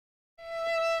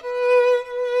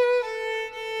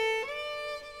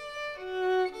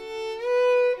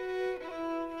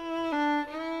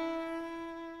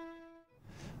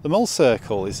The Meayll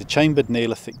Circle is a chambered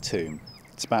Neolithic tomb.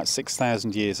 It's about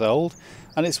 6,000 years old,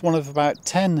 and it's one of about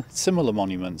 10 similar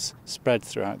monuments spread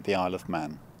throughout the Isle of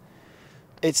Man.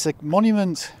 It's a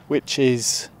monument which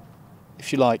is,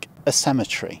 if you like, a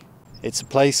cemetery. It's a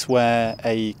place where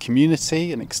a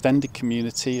community, an extended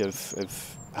community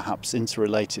of perhaps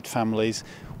interrelated families,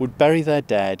 would bury their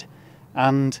dead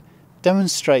and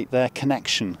demonstrate their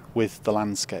connection with the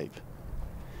landscape.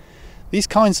 These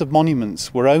kinds of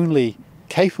monuments were only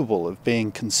capable of being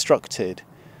constructed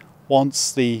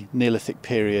once the Neolithic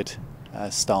period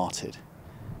started.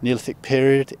 Neolithic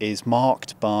period is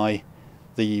marked by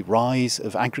the rise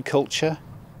of agriculture,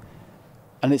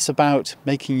 and it's about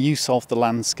making use of the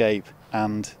landscape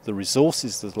and the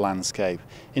resources of the landscape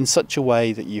in such a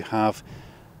way that you have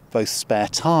both spare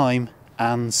time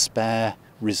and spare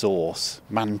resource,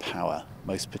 manpower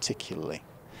most particularly.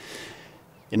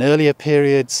 In earlier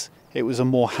periods it was a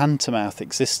more hand-to-mouth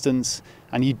existence,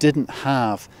 and you didn't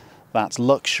have that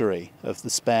luxury of the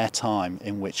spare time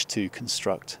in which to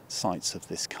construct sites of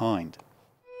this kind.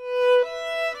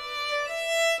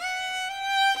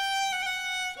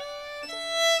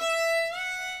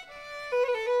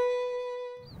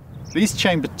 These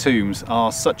chambered tombs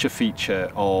are such a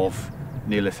feature of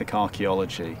Neolithic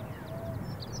archaeology,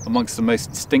 amongst the most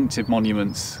distinctive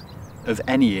monuments of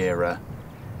any era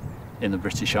in the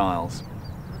British Isles.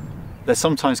 They're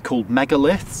sometimes called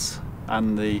megaliths,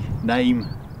 and the name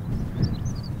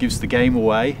gives the game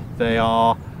away. They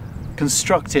are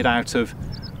constructed out of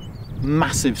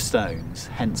massive stones,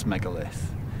 hence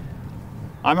megalith.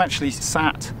 I'm actually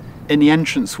sat in the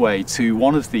entranceway to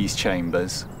one of these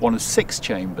chambers, one of 6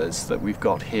 chambers that we've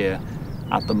got here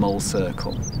at the Meayll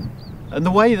Circle. And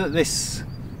the way that this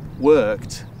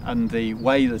worked and the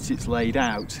way that it's laid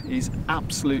out is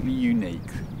absolutely unique.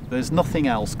 There's nothing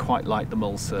else quite like the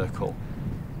Meayll Circle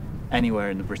anywhere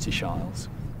in the British Isles.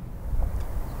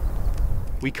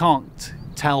 We can't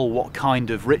tell what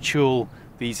kind of ritual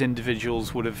these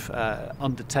individuals would have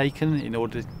undertaken in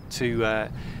order to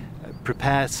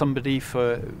prepare somebody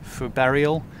for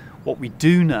burial. What we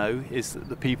do know is that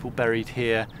the people buried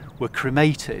here were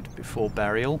cremated before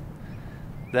burial.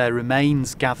 Their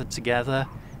remains gathered together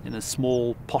in a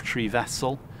small pottery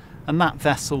vessel, and that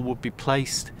vessel would be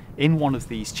placed in one of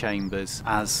these chambers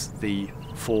as the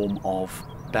form of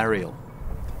burial.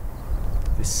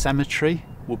 This cemetery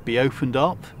would be opened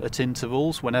up at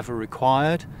intervals whenever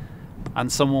required,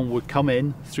 and someone would come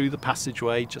in through the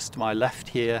passageway just to my left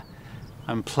here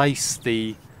and place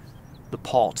the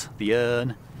pot, the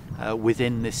urn,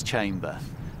 within this chamber.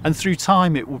 And through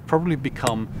time it would probably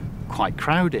become quite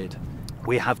crowded.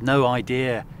 We have no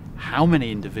idea how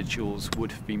many individuals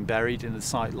would have been buried in a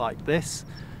site like this,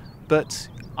 but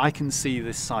I can see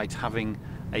this site having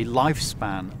a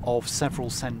lifespan of several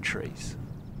centuries.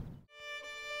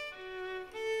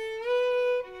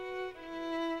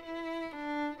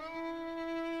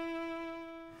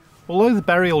 Although the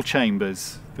burial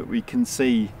chambers that we can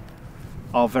see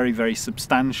are very, very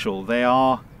substantial, they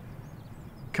are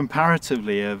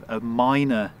comparatively a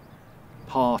minor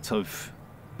part of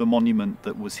the monument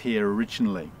that was here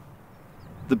originally.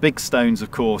 The big stones,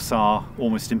 of course, are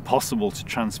almost impossible to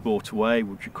transport away,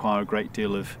 would require a great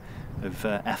deal of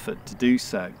effort to do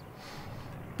so.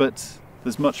 But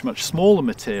there's much, much smaller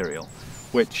material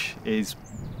which is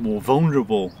more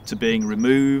vulnerable to being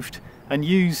removed and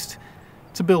used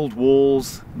to build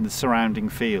walls in the surrounding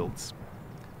fields.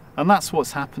 And that's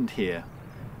what's happened here.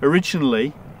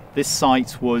 Originally, this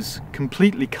site was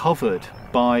completely covered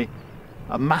by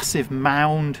a massive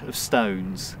mound of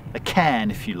stones, a cairn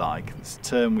if you like, that's a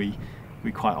term we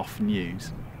quite often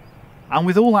use. And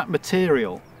with all that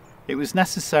material, it was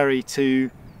necessary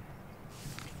to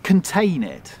contain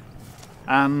it.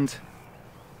 And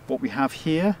what we have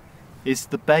here is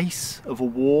the base of a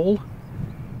wall.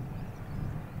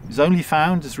 It was only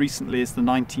found as recently as the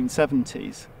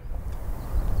 1970s.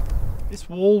 This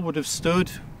wall would have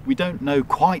stood, we don't know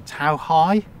quite how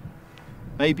high,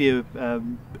 maybe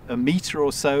a metre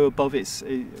or so above its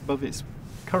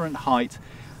current height,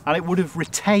 and it would have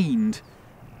retained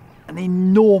an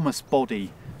enormous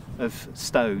body of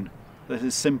stone that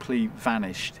has simply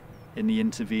vanished in the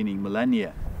intervening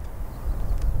millennia.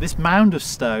 This mound of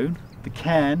stone, the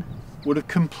cairn, would have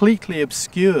completely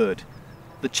obscured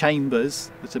the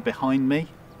chambers that are behind me,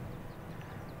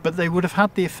 but they would have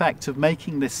had the effect of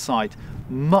making this site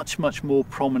much, much more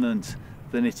prominent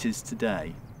than it is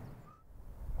today.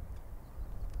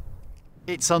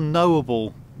 It's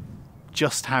unknowable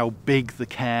just how big the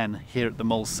cairn here at the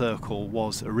Meayll Circle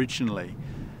was originally,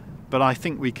 but I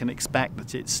think we can expect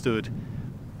that it stood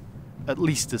at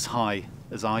least as high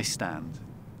as I stand.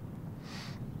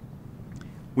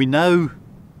 We know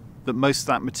that most of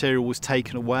that material was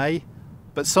taken away,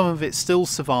 but some of it still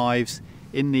survives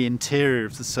in the interior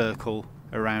of the circle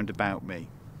around about me.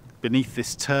 Beneath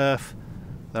this turf,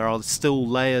 there are still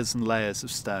layers and layers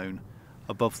of stone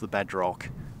above the bedrock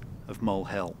of Meayll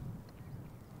Hill.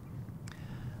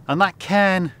 And that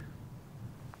cairn,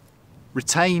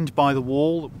 retained by the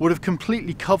wall, would have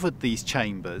completely covered these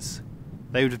chambers.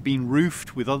 They would have been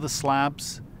roofed with other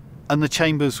slabs, and the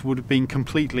chambers would have been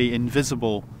completely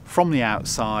invisible from the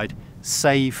outside,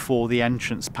 save for the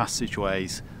entrance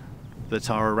passageways that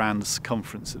are around the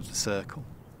circumference of the circle.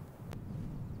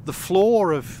 The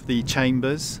floor of the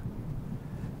chambers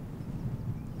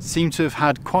seem to have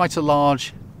had quite a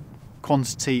large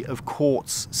quantity of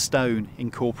quartz stone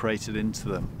incorporated into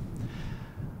them.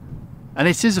 And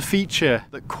it is a feature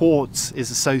that quartz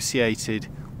is associated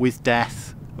with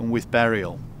death and with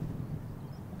burial.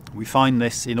 We find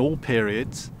this in all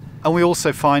periods, and we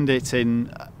also find it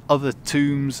in other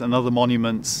tombs and other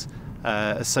monuments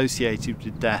associated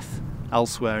with death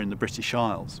elsewhere in the British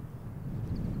Isles.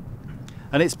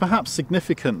 And it's perhaps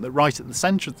significant that right at the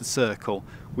centre of the circle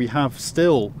we have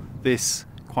still this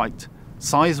quite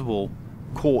sizable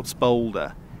quartz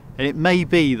boulder, and it may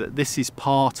be that this is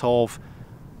part of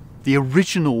the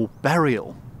original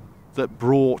burial that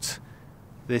brought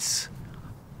this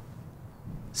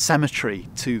cemetery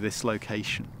to this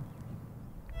location.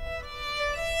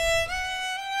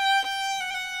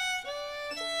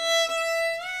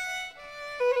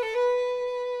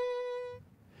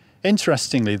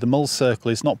 Interestingly, the Meayll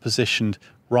Circle is not positioned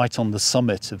right on the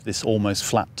summit of this almost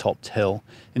flat-topped hill.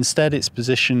 Instead, it's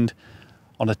positioned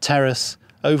on a terrace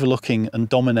overlooking and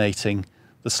dominating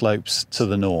the slopes to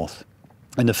the north.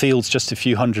 In the fields just a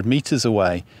few hundred metres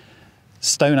away,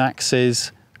 stone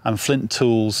axes and flint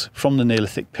tools from the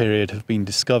Neolithic period have been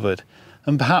discovered,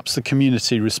 and perhaps the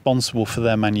community responsible for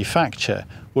their manufacture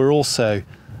were also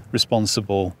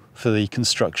responsible for the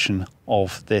construction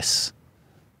of this,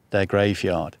 their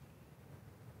graveyard.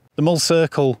 The Meayll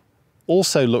Circle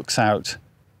also looks out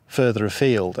further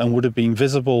afield and would have been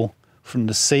visible from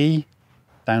the sea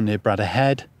down near Bradda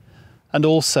Head, and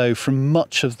also from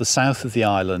much of the south of the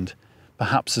island,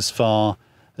 perhaps as far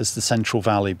as the central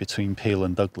valley between Peel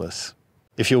and Douglas.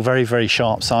 If you're very, very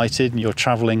sharp-sighted and you're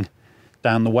travelling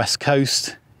down the west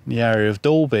coast in the area of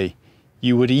Dalby,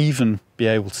 you would even be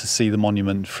able to see the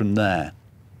monument from there,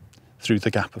 through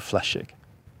the Gap of Fleshig.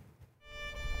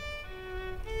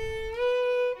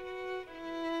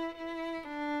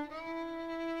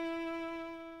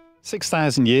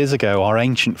 6,000 years ago, our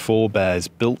ancient forebears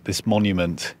built this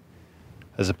monument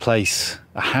as a place,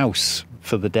 a house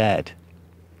for the dead.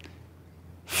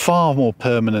 Far more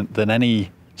permanent than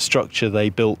any structure they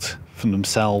built for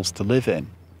themselves to live in.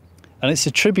 And it's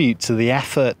a tribute to the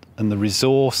effort and the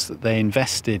resource that they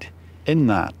invested in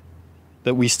that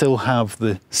we still have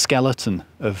the skeleton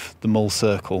of the Meayll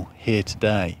Circle here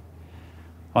today.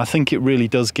 I think it really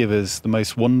does give us the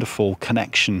most wonderful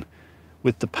connection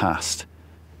with the past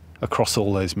across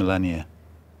all those millennia.